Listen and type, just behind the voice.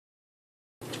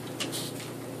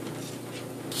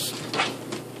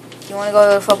You want to go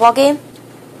to a football game?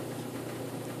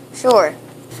 Sure.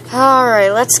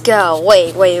 Alright, let's go.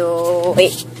 Wait.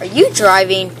 Are you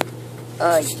driving?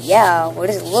 Yeah. What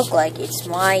does it look like? It's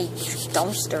my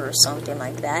dumpster or something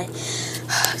like that.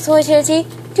 So, TNT,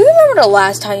 do you remember the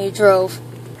last time you drove?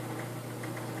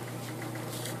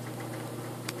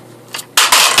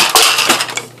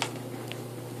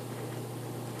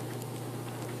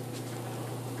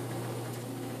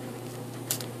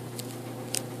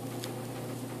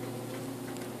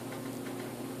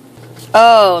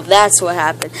 Oh, that's what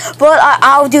happened. But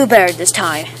I'll do better this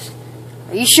time.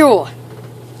 Are you sure?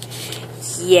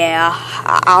 Yeah,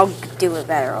 I'll do it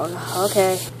better.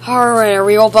 Okay. Alright, are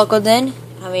we all buckled in?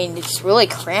 I mean, it's really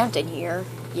cramped in here.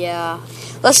 Yeah.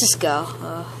 Let's just go.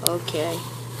 Okay.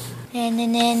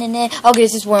 Okay,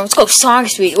 this is warm. Let's go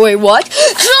Sonic Speed. Wait, what?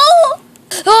 No!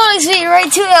 Sonic Speed right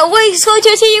to it. Wait, let's go to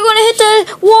it. You're gonna hit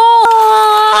the wall.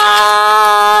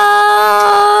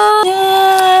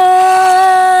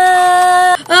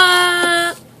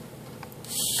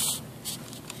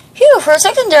 Phew, for a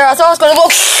second there, I thought I was gonna go.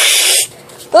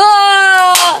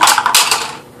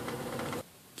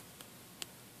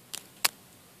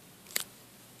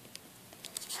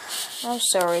 I'm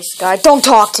sorry, Sky. Don't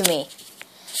talk to me.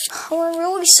 Oh, I'm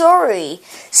really sorry.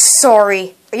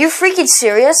 Sorry. Are you freaking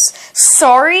serious?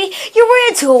 Sorry? You ran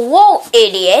into a wall,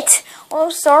 idiot. Oh,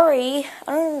 I'm sorry.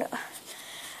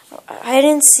 I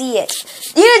didn't see it.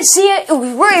 You didn't see it? It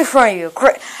was right in front of you.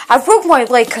 I broke my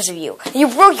leg because of you. And you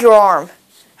broke your arm.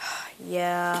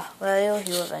 Yeah, well, it'll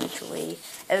heal eventually.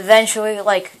 Eventually,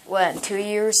 like, what, in 2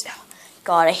 years?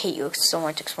 God, I hate you so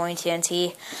much, Exploding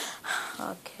TNT.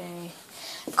 Okay.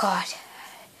 God.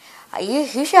 You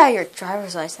should have your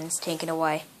driver's license taken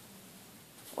away.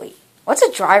 Wait, what's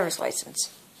a driver's license?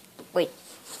 Wait,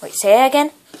 say that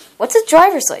again? What's a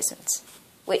driver's license?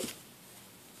 Wait,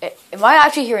 am I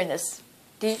actually hearing this?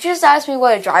 Did you just ask me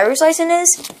what a driver's license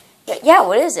is? Yeah,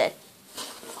 what is it?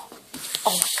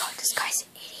 Oh my god, this guy's an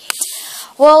idiot.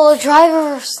 Well, a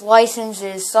driver's license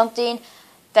is something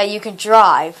that you can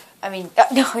drive. I mean,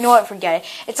 no, you know what, forget it.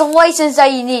 It's a license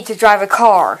that you need to drive a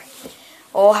car.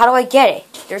 Well, how do I get it?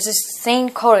 There's this thing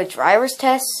called a driver's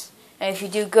test, and if you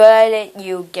do good at it,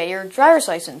 you get your driver's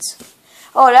license.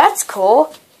 Oh, that's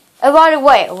cool. And by the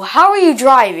way, how are you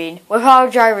driving without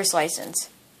a driver's license?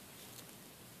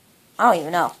 I don't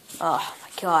even know. Oh, my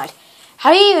God.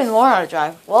 How do you even learn how to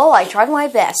drive? Well, I tried my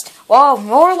best. Well,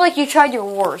 more like you tried your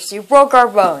worst. You broke our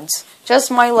bones.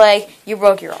 Just my leg, you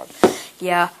broke your arm.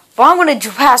 Yeah, but I'm going to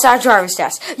pass that driver's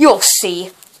test. You'll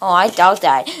see. Oh, I doubt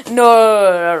that.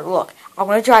 No. Look. I'm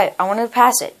gonna try it. I want to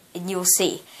pass it, and you'll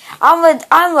see. I'm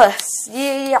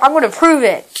gonna prove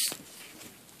it.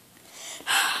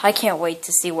 I can't wait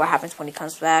to see what happens when he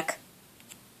comes back.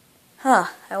 Huh?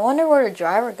 I wonder where the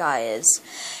driver guy is.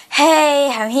 Hey,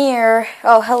 I'm here.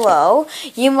 Oh, hello.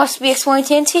 You must be Exploding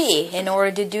TNT in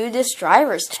order to do this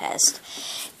driver's test.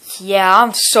 Yeah,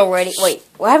 I'm so ready. Wait,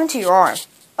 what happened to your arm?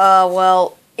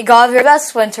 Well, it got very bad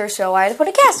splinter, so I had to put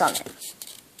a cast on it.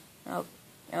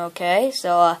 Okay,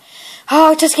 so,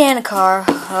 just get in the car.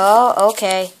 Oh,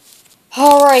 okay.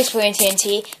 Alright, Exploding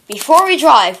TNT, before we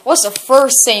drive, what's the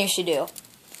first thing you should do?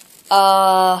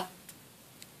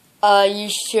 You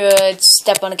should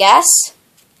step on the gas?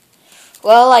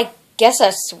 Well, I guess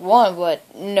that's one, but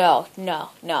no,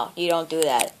 you don't do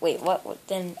that. Wait, what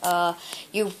then,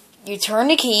 you turn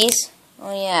the keys.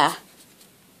 Oh, yeah.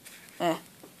 I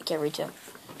can't reach them.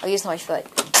 I'll use my foot.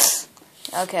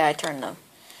 Okay, I turned them.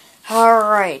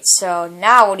 Alright, so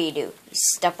now what do? You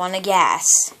step on the gas.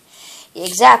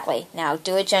 Exactly. Now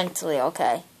do it gently,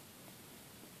 okay?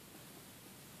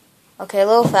 Okay, a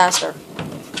little faster.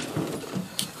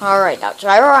 Alright, now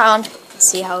drive around and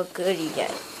see how good you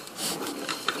get.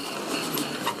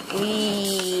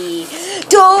 Whee!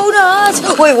 Donuts!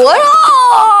 Wait, what?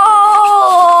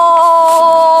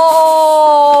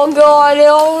 Oh, God!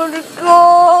 Oh,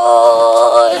 God!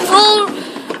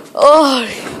 Oh.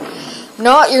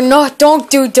 No, you're not. Don't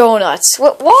do donuts.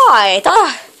 What? Why?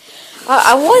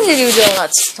 I wanted to do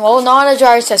donuts. Well, not on a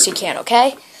driver's test. You can't.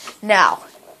 Okay. Now,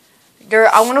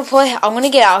 I'm gonna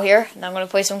get out here and I'm gonna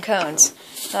play some cones.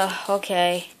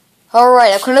 Okay. All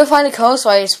right. I couldn't find a cone,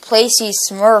 so I just placed these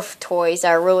Smurf toys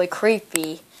that are really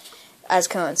creepy as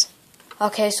cones.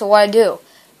 Okay. So what I do?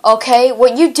 Okay.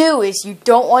 What you do is you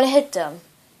don't want to hit them.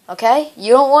 Okay.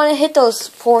 You don't want to hit those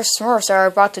poor Smurfs that are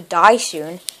about to die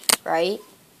soon, right?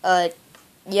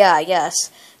 Yeah, I guess.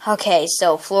 Okay,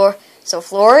 so floor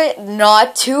it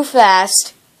not too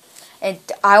fast. And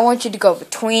I want you to go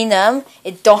between them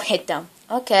and don't hit them.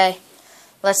 Okay.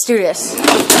 Let's do this.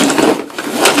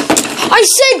 I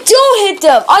said don't hit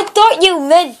them! I thought you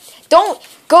meant don't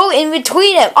Go in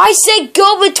between them. I said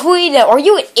go between them. Are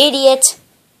you an idiot?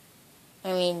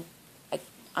 I mean,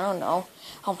 I don't know.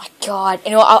 Oh my god.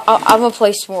 You know, I'm gonna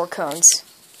place more cones.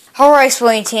 Alright,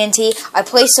 Exploding TNT. I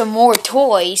placed some more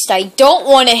toys that I don't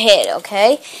want to hit,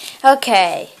 okay?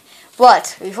 Okay.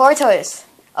 But, before I tell you this,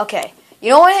 okay. You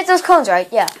don't want to hit those cones, right?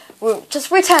 Yeah. Just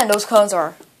pretend those cones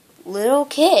are little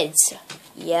kids.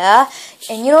 Yeah?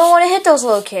 And you don't want to hit those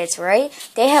little kids, right?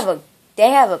 They have a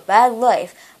bad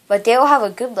life, but they'll have a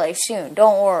good life soon.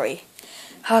 Don't worry.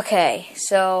 Okay,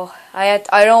 so I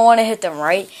don't want to hit them,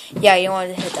 right? Yeah, you don't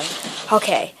want to hit them.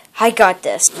 Okay, I got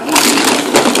this.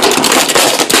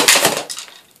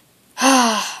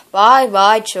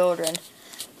 Bye, children.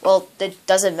 Well, it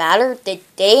doesn't matter. They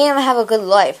didn't have a good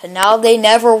life, and now they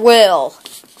never will.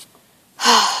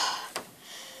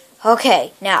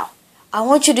 Okay, now, I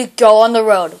want you to go on the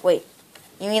road. Wait,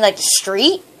 you mean like the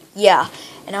street? Yeah,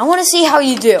 and I want to see how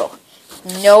you do.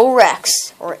 No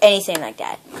wrecks or anything like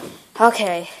that.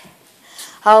 Okay,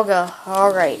 I'll go.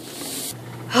 Alright,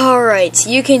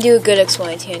 you can do good,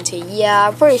 Exploding TNT. Yeah,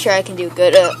 I'm pretty sure I can do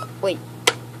good. Wait,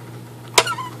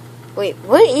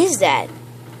 what is that?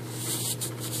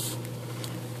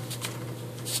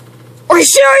 Are you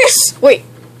serious? Wait,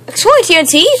 Exploding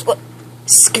TNT? What?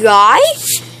 Sky?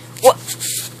 What?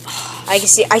 I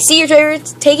see you're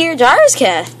taking your driver's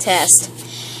test.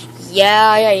 Yeah,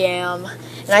 I am.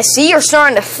 And I see you're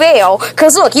starting to fail,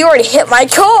 because look, you already hit my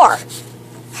car.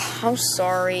 I'm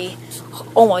sorry.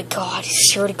 Oh my god,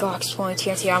 sure to God, Exploding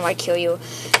TNT, I might kill you.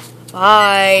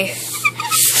 Bye.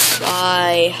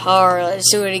 Alright,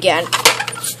 let's do it again.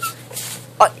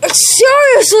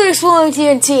 Seriously, Exploding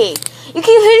TNT! You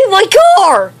keep hitting my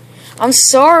car! I'm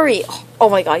sorry. Oh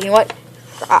my god, you know what?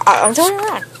 I'm turning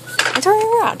around.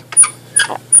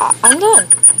 I'm done.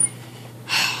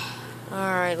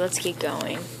 Alright, let's keep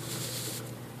going.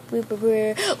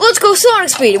 Let's go Sonic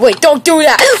speed! Wait, don't do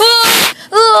that!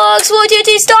 Exploding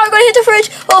TNT, stop! I'm gonna hit the fridge!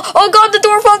 Oh god, the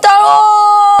door fell down!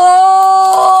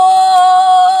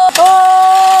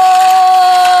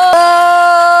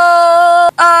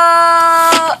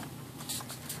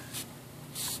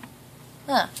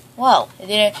 Well, it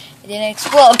didn't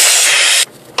explode.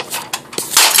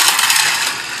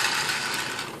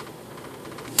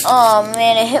 Oh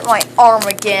man, it hit my arm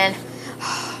again.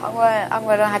 I'm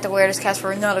gonna have to wear this cast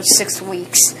for another 6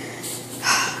 weeks.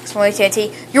 Exploding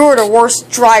TNT, you're the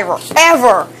worst driver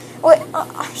ever. Wait,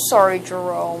 I'm sorry,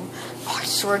 Jerome. Oh, I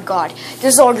swear to God,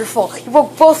 this is all your fault. You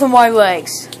broke both of my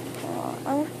legs.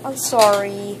 I'm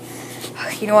sorry.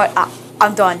 You know what?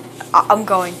 I'm done. I'm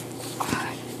going.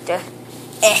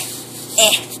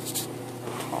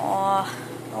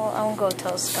 I'm gonna go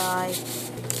tell Sky.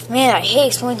 Man, I hate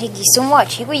Exploding TNT so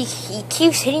much. He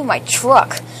keeps hitting my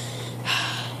truck.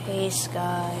 Hey,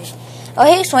 Sky. Oh,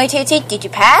 hey, Exploding TNT, did you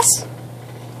pass?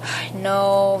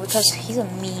 No, because he's a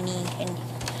meanie, and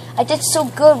I did so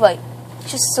good, but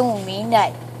he's just so mean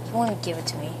that he wouldn't give it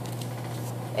to me.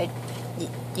 You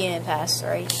didn't pass,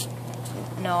 right?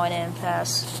 No, I didn't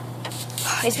pass.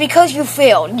 It's because you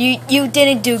failed. You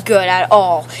didn't do good at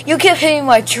all. You kept hitting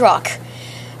my truck.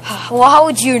 Well, how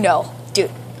would you know? Dude,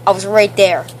 I was right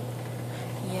there.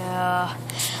 Yeah.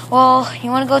 Well, you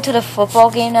want to go to the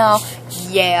football game now?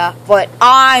 Yeah, but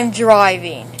I'm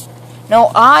driving.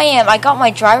 No, I am. I got my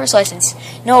driver's license.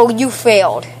 No, you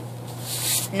failed.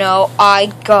 No, I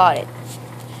got it.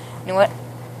 You know what?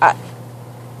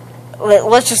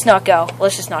 Let's just not go.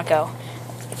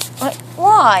 What?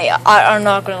 Why? I'm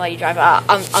not gonna let you drive.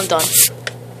 I'm done.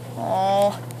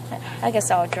 Oh, I guess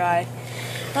I'll drive.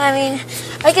 I mean,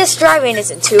 I guess driving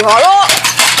isn't too hard. Oh!